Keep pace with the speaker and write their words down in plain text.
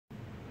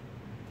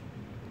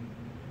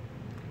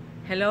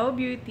Hello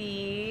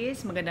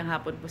beauties! Magandang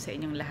hapon po sa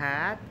inyong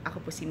lahat. Ako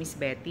po si Miss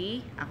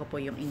Betty. Ako po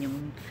yung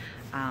inyong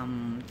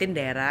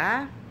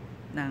tindera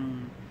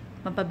ng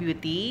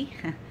pampabeauty.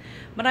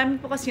 Marami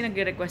po kasi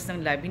nagre-request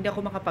ng live. Hindi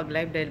ako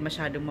makapag-live dahil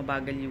masyadong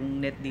mabagal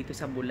yung net dito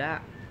sa Bula.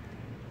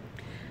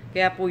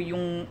 Kaya po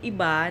yung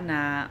iba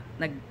na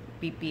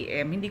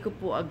nag-PPM, hindi ko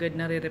po agad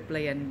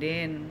nare-replyan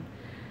din.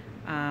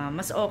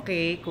 Mas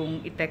okay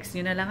kung i-text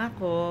nyo na lang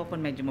ako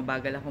kung medyo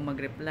mabagal ako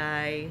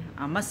mag-reply.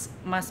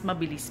 Mas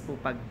mabilis po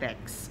pag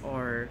text,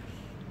 or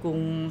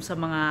kung sa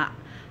mga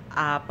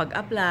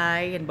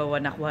pag-apply,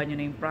 halimbawa nakuha nyo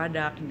na yung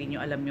product, hindi nyo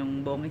alam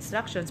yung buong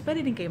instructions,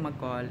 pwede din kayo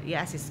mag-call,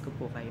 i-assist ko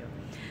po kayo.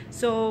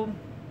 So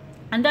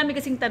ang dami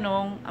kasing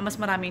tanong, mas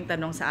maraming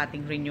tanong sa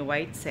ating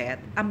Renewhite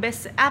Set. Ang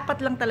best, 4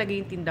 lang talaga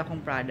yung tinda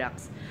kong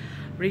products: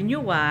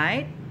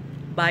 Renewhite,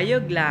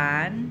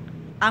 Bioglan.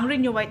 Ang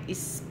Renewhite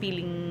is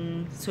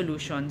peeling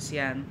solutions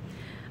yan.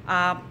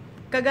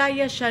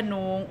 Kagaya siya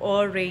nung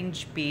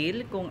orange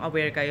peel, kung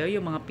aware kayo,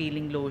 yung mga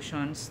peeling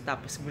lotions,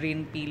 tapos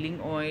green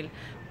peeling oil.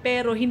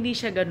 Pero hindi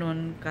siya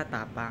ganun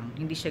katapang,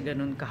 hindi siya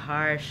ganun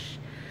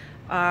ka-harsh.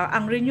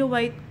 Ang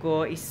Renewhite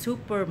ko is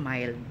super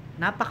mild.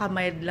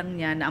 Napaka-mild lang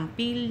niya, na ang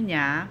peel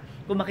niya,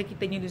 kung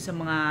makikita niyo dun sa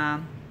mga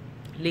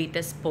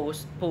latest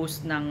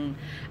post ng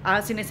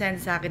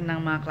sinesend sa akin ng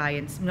mga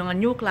clients, mga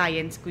new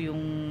clients ko,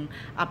 yung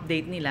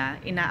update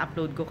nila,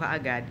 ina-upload ko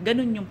kaagad.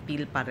 Ganun yung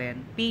peel pa rin.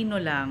 Pino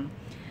lang.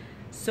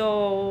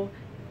 So,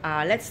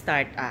 let's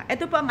start.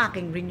 Ito po ang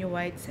aking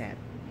Renewhite Set.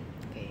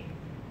 Okay.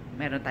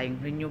 Meron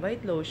tayong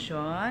Renewhite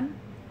Lotion,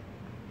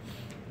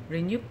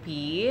 Renew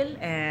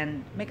Peel,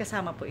 and may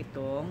kasama po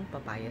itong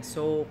papaya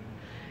soap.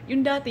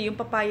 Yung dati, yung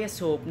papaya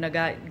soap na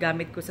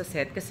gamit ko sa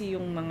set, kasi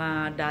yung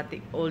mga dati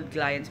old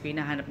clients ko,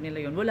 hinahanap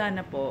nila yun, wala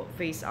na po,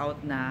 phase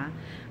out na.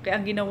 Kaya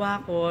ang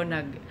ginawa ko,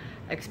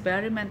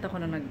 nag-experiment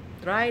ako,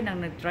 nag-try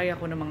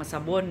ako ng mga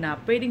sabon na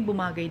pwedeng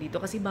bumagay dito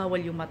kasi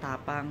bawal yung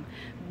matapang.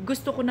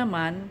 Gusto ko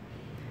naman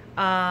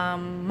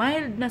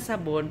mild na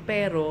sabon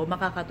pero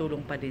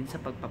makakatulong pa din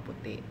sa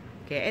pagpaputi.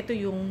 Kaya ito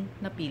yung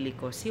napili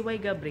ko, CY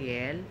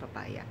Gabriel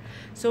Papaya.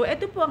 So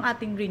ito po ang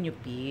ating Renew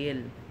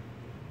Peel.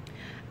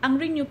 Ang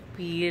Renew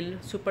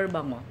Peel, super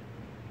bango.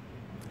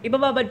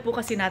 Ibababad po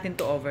kasi natin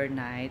to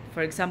overnight.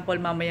 For example,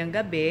 mamayang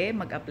gabi,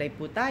 mag-apply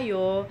po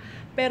tayo.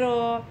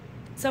 Pero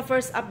sa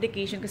first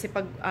application, kasi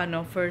pag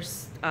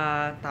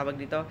tawag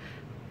dito,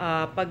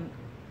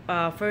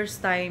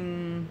 first time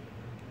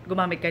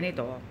gumamit ka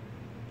nito,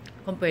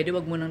 kung pwede,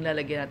 wag mo nang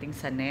lalagyan natin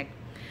sa neck.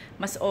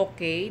 Mas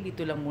okay,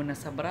 dito lang muna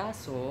sa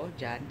braso,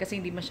 dyan. Kasi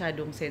hindi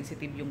masyadong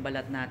sensitive yung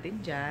balat natin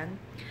dyan.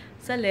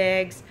 Sa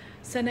legs,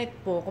 sa neck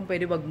po, kung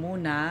pwede, wag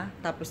muna.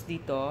 Tapos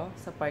dito,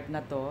 sa part na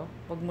to,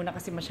 wag muna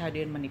kasi masyado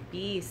yan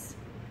manipis.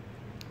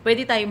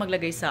 Pwede tayo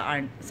maglagay sa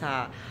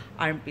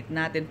armpit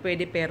natin.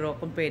 Pwede, pero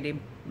kung pwede,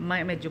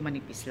 medyo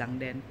manipis lang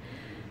din.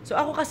 So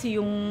ako kasi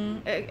yung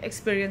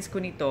experience ko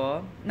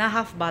nito, na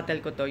half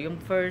bottle ko to, yung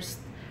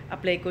first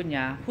apply ko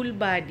niya, full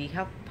body,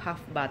 half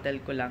bottle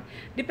ko lang.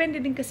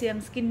 Depende din kasi ang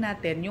skin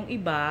natin. Yung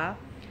iba,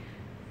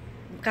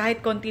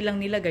 kahit konti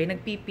lang nilagay,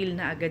 nagpipil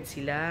na agad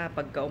sila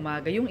pagka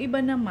umaga. Yung iba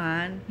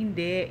naman,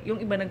 hindi. Yung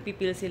iba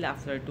nagpipil sila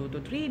after 2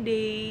 to 3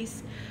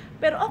 days.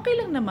 Pero okay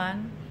lang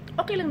naman.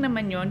 Okay lang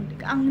naman yun.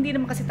 Hindi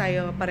naman kasi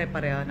tayo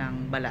pare-pareho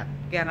ng balat.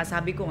 Kaya nga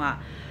sabi ko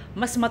nga,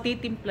 mas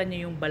matitimpla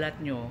nyo yung balat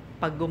nyo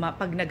pag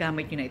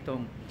nagamit nyo na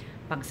itong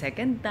pang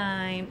second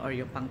time or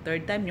yung pang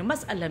third time nyo,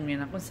 mas alam nyo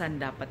na kung saan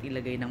dapat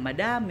ilagay ng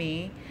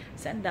madami,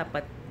 saan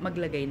dapat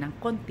maglagay ng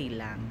konti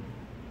lang.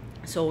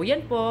 So,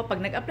 yan po, pag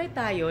nag-apply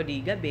tayo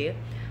di gabi,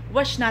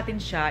 wash natin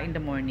siya in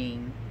the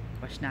morning.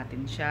 Wash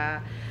natin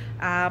siya.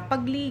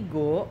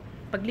 Pagligo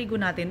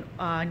natin,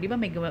 di ba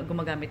may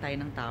gumagamit tayo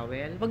ng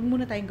towel? Wag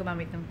muna tayong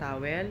gumamit ng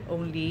towel.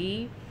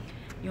 Only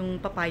yung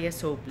papaya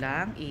soap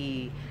lang,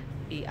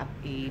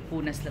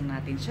 ipunas lang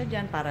natin siya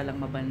dyan para lang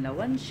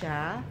mabanlawan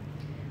siya.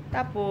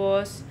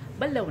 Tapos,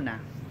 balaw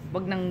na.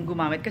 Wag nang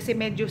gumamit kasi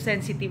medyo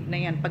sensitive na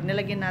yan. Pag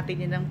nalagyan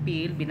natin yan ng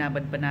peel,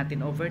 binabad pa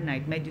natin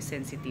overnight, medyo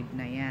sensitive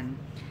na yan.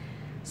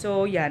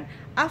 So, yan.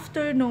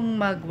 After nung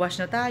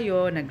mag-wash na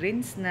tayo,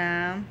 nag-rinse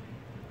na,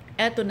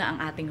 eto na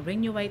ang ating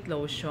Renewhite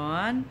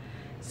Lotion.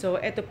 So,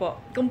 eto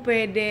po. Kung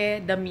pwede,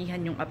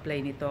 damihan yung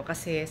apply nito.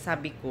 Kasi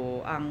sabi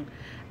ko, ang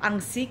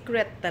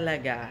secret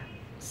talaga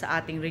sa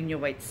ating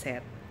Renewhite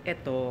Set,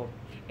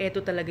 ito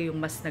talaga yung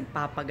mas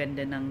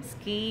nagpapaganda ng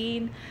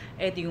skin.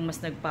 Ito yung mas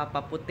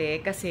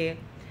nagpapaputi. Kasi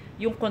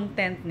yung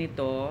content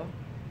nito,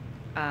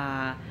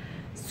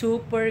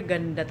 super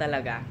ganda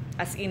talaga.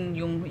 As in,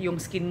 yung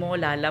skin mo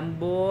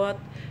lalambot.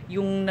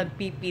 Yung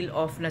nagpipeel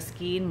off na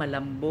skin,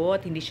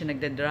 malambot. Hindi siya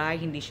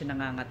nagda-dry, hindi siya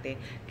nangangate.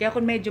 Kaya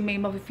kung medyo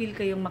may ma-feel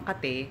kayong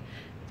makate,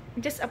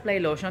 just apply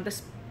lotion.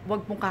 Tapos,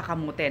 wag pong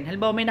kakamutin.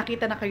 Halimbawa, may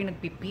nakita na kayo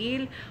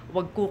nagpipil,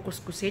 wag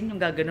kukuskusin yung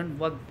gaganon,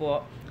 wag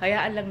po.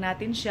 Hayaan lang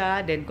natin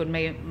siya, then kung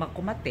may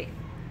makumate,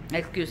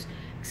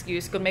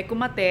 kung may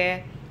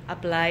kumate,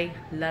 apply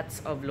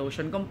lots of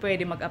lotion. Kung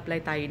pwede,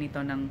 mag-apply tayo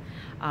nito ng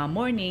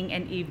morning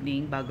and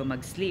evening bago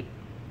mag-sleep.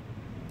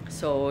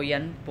 So,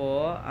 yan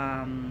po.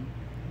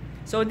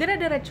 So,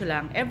 dire-diretso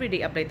lang,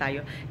 everyday apply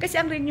tayo. Kasi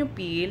ang Renew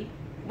Peel,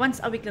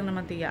 once a week lang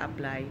naman tayo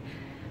apply.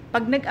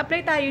 Pag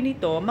nag-apply tayo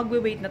nito,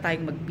 magwe-wait na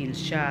tayong mag-peel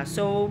siya.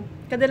 So,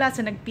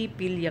 kadalasan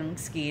nagpipil yung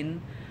skin.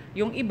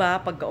 Yung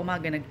iba, pagka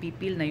umaga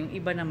nagpipil na, yung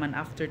iba naman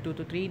after 2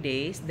 to 3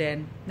 days,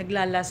 then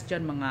naglalast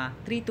dyan mga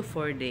 3 to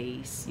 4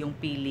 days yung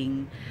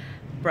peeling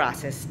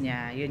process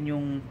niya. Yun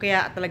yung,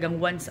 kaya talagang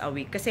once a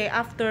week. Kasi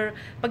after,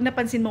 pag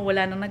napansin mo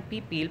wala nang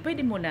nagpipil, pwede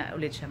mo na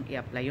ulit siyang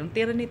i-apply. Yung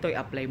tira nito,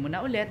 i-apply mo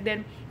na ulit,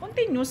 then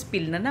continuous,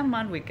 peel na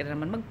naman, wait ka na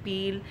naman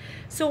mag-peel.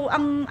 So,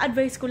 ang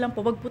advice ko lang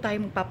po, wag po tayo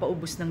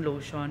magpapaubos ng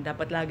lotion.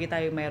 Dapat lagi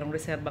tayo mayroong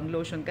reserbang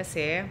lotion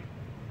kasi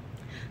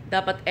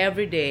dapat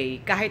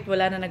everyday, kahit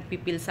wala na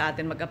nagpipil sa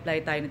atin,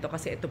 mag-apply tayo nito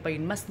kasi ito pa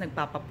yun, mas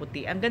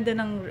nagpapaputi. Ang ganda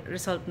ng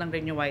result ng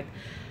Renewhite.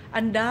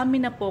 Ang dami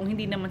na pong,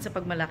 hindi naman sa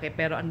pagmalaki,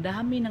 pero ang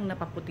dami ng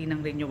napaputi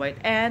ng Renewhite.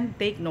 And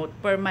take note,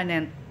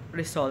 permanent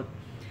result.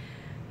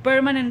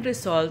 Permanent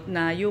result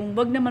na yung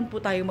wag naman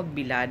po tayo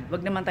magbilad,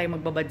 wag naman tayo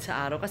magbabad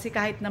sa araw. Kasi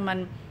kahit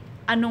naman,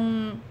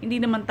 hindi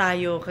naman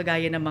tayo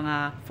kagaya ng mga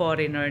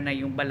foreigner na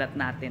yung balat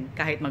natin,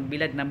 kahit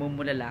magbilad,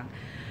 namumula lang.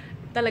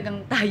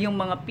 Talagang tayong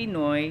mga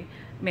Pinoy,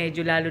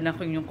 medyo lalo na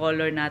kung yung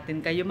color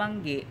natin kayo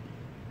manggi,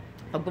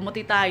 pag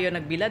bumuti tayo,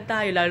 nagbilad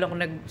tayo, lalo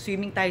kung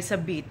nag-swimming tayo sa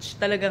beach,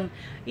 talagang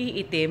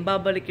iitim,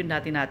 babalik yung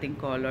dati nating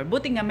color.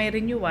 Buti nga may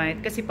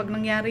Renewhite kasi pag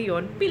nangyari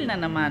yon, peel na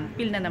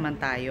naman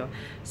tayo.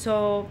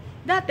 So,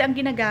 dati ang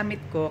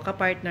ginagamit ko,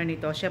 kapartner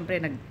nito,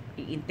 syempre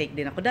nag-i-intake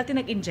din ako. Dati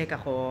nag-inject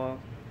ako.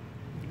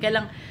 Kaya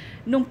lang,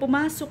 nung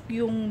pumasok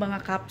yung mga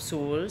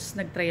capsules,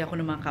 nag-try ako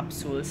ng mga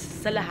capsules,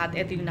 sa lahat,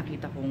 ito yung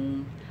nakita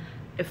kong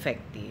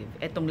effective.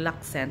 Etong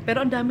Laxent.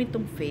 Pero ang dami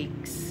itong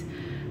fakes.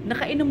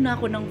 Nakainom na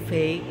ako ng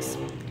fakes.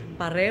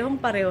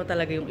 Parehong-pareho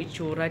talaga yung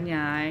itsura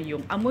niya.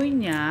 Yung amoy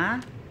niya,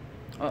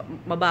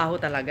 mabaho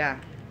talaga.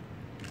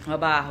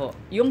 Mabaho.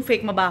 Yung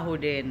fake, mabaho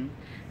din.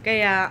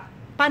 Kaya,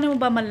 paano mo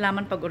ba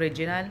malalaman pag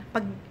original?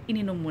 Pag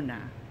ininom mo na.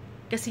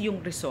 Kasi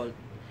yung result.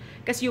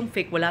 Kasi yung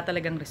fake, wala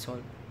talagang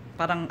result.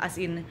 Parang as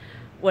in,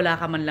 wala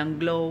ka man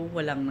lang glow,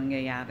 walang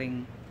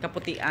nangyayaring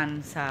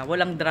kaputian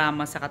walang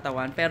drama sa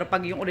katawan. Pero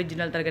pag yung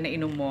original talaga na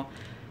inom mo,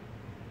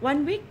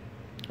 1 week,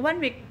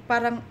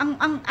 parang,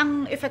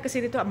 ang effect kasi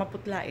dito,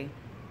 maputla eh.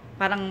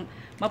 Parang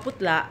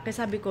maputla, kaya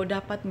sabi ko,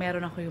 dapat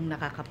meron ako yung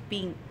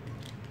nakaka-pink.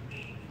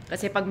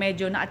 Kasi pag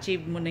medyo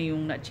na-achieve mo na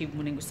yung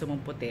gusto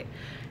mong puti,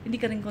 hindi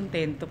ka rin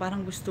kontento,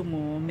 parang gusto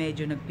mo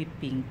medyo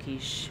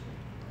nagpipinkish.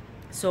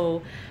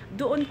 So,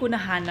 doon ko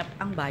nahanap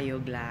ang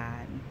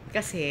BioGlan.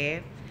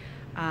 Kasi,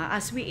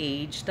 as we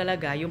age,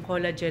 talaga, yung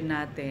collagen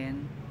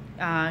natin,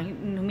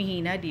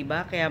 humihina,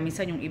 diba? Kaya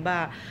minsan yung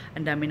iba,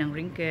 ang dami ng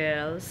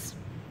wrinkles.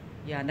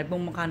 Yan,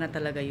 nagmumukha na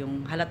talaga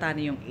yung, halata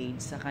na yung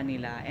age sa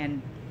kanila. And,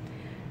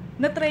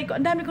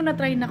 ang dami kong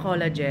na-try na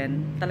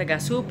collagen.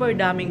 Talaga, super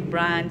daming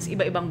brands,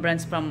 iba-ibang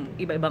brands from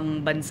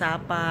iba-ibang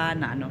bansa pa,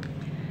 na ano.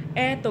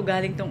 Eto,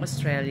 galing tong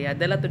Australia,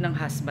 dala to ng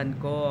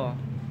husband ko.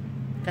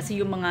 Kasi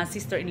yung mga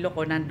sister-in-law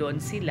ko, nandoon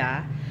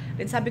sila.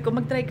 Then sabi ko,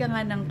 mag-try ka nga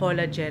ng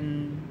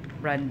collagen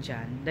brand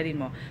dyan. Dalhin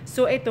mo.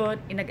 So, ito,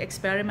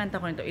 nag-experiment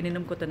ako nito.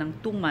 Ininom ko to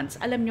ng 2 months.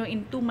 Alam nyo,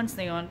 in 2 months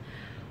na yon,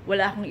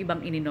 wala akong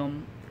ibang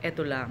ininom.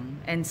 Ito lang.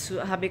 And so,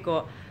 sabi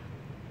ko,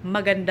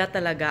 maganda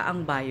talaga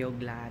ang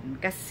BioGlan.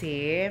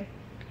 Kasi,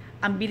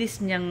 ang bilis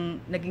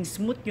niyang naging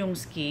smooth yung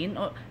skin.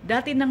 O,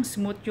 dati nang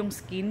smooth yung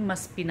skin,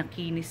 mas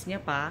pinakinis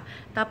niya pa.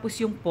 Tapos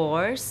yung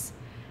pores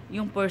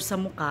sa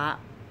mukha,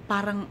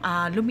 parang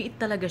lumiit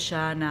talaga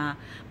siya na,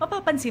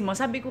 mapapansin mo,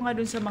 sabi ko nga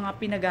dun sa mga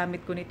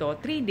pinagamit ko nito,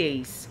 3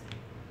 days.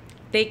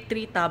 Take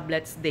 3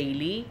 tablets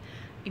daily.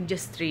 In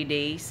just 3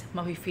 days,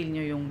 mafe-feel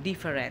nyo yung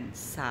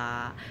difference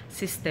sa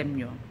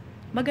system nyo.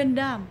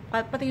 Maganda.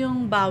 Pati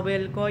yung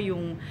bowel ko,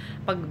 yung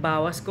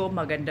pagbawas ko,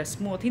 maganda,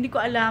 smooth. Hindi ko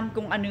alam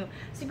kung ano.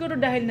 Siguro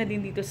dahil na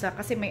din dito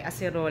kasi may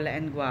acerola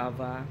and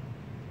guava.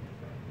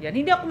 Yan.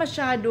 Hindi ako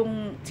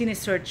masyadong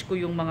sinesearch ko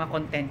yung mga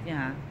content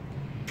niya.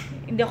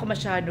 Hindi ako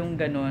masyadong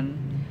ganun.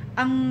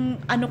 Ang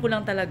ano ko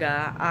lang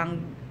talaga,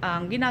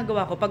 ang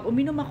ginagawa ko, pag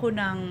uminom ako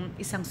ng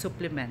isang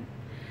supplement,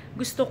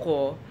 gusto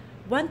ko,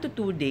 1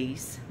 to 2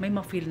 days, may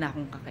ma-feel na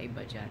akong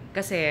kakaiba dyan.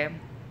 Kasi,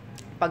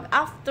 pag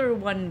after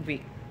 1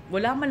 week,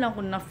 wala man lang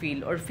akong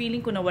na-feel or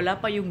feeling ko na wala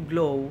pa yung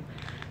glow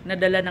na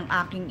dala ng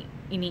aking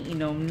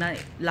iniinom na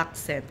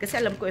Laxet.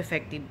 Kasi alam ko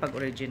effective pag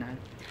original.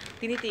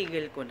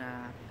 Tinitigil ko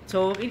na.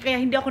 So, kaya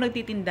hindi ako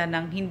nagtitinda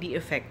ng hindi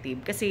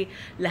effective. Kasi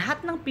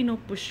lahat ng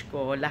pinupush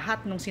ko,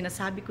 lahat ng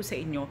sinasabi ko sa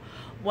inyo,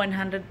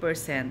 100%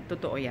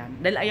 totoo yan.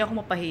 Dahil ayaw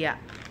ko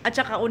mapahiya. At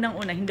saka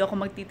unang-una, hindi ako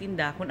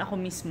magtitinda kung ako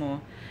mismo,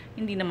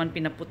 hindi naman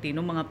pinaputi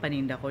ng mga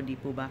paninda ko, di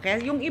po ba?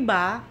 Kaya yung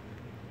iba,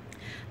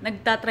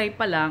 nagtatry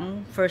pa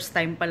lang, first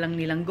time pa lang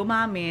nilang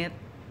gumamit,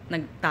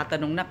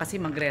 nagtatanong na kasi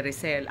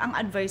magre-resell. Ang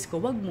advice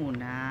ko, wag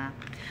muna.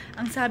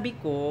 Ang sabi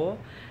ko,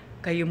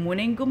 kayo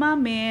muna yung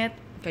gumamit,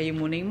 kayo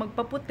muna yung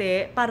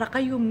magpaputi para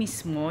kayo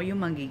mismo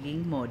yung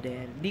magiging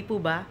model. Di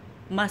po ba?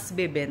 Mas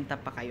bebenta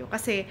pa kayo.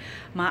 Kasi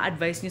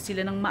ma-advise nyo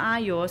sila ng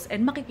maayos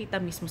and makikita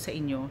mismo sa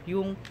inyo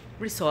yung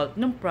result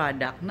ng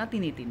product na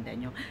tinitinda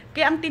nyo.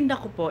 Kaya ang tinda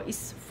ko po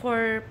is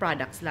for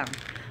products lang.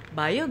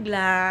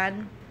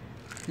 Bioglan,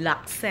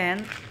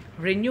 Laxcent,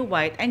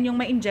 Renewhite, and yung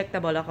may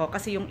injectable ako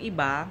kasi yung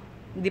iba,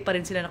 hindi pa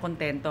rin sila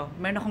nakontento.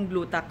 Meron akong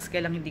Glutax,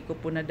 kaya lang hindi ko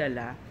po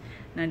nadala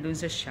nandun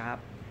sa shop.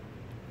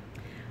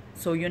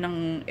 So, yun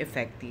ang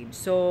effective.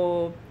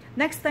 So,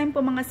 next time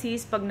po mga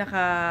sis, pag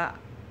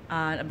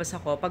labas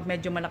ako, pag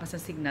medyo malakas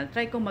ang signal,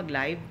 try kong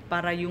mag-live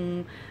para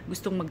yung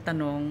gustong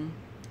magtanong,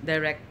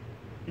 direct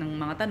ng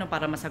mga tanong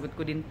para masagot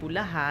ko din po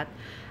lahat,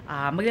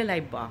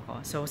 magla-live po ako.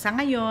 So, sa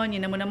ngayon,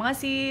 yun na muna mga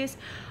sis.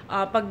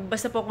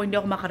 Basta po kung hindi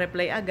ako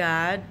makareply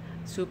agad,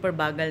 super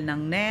bagal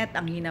ng net,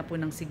 ang hina po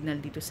ng signal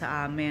dito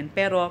sa amin.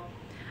 Pero,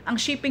 ang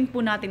shipping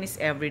po natin is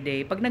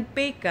everyday. Pag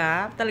nag-pay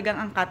ka, talagang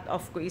ang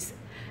cut-off ko is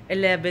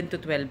 11 to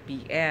 12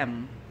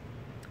 p.m.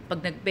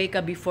 Pag nag-pay ka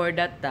before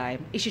that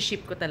time,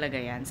 isi-ship ko talaga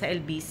yan sa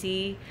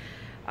LBC.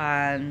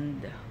 And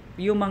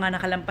yung mga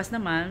nakalampas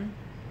naman,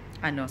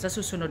 sa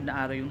susunod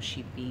na araw yung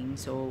shipping.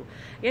 So,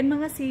 yan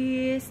mga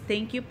sis.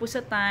 Thank you po sa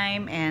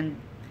time and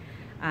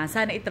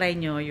sana itry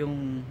nyo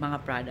yung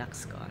mga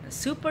products ko.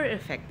 Super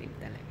effective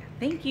talaga.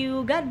 Thank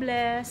you. God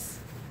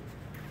bless.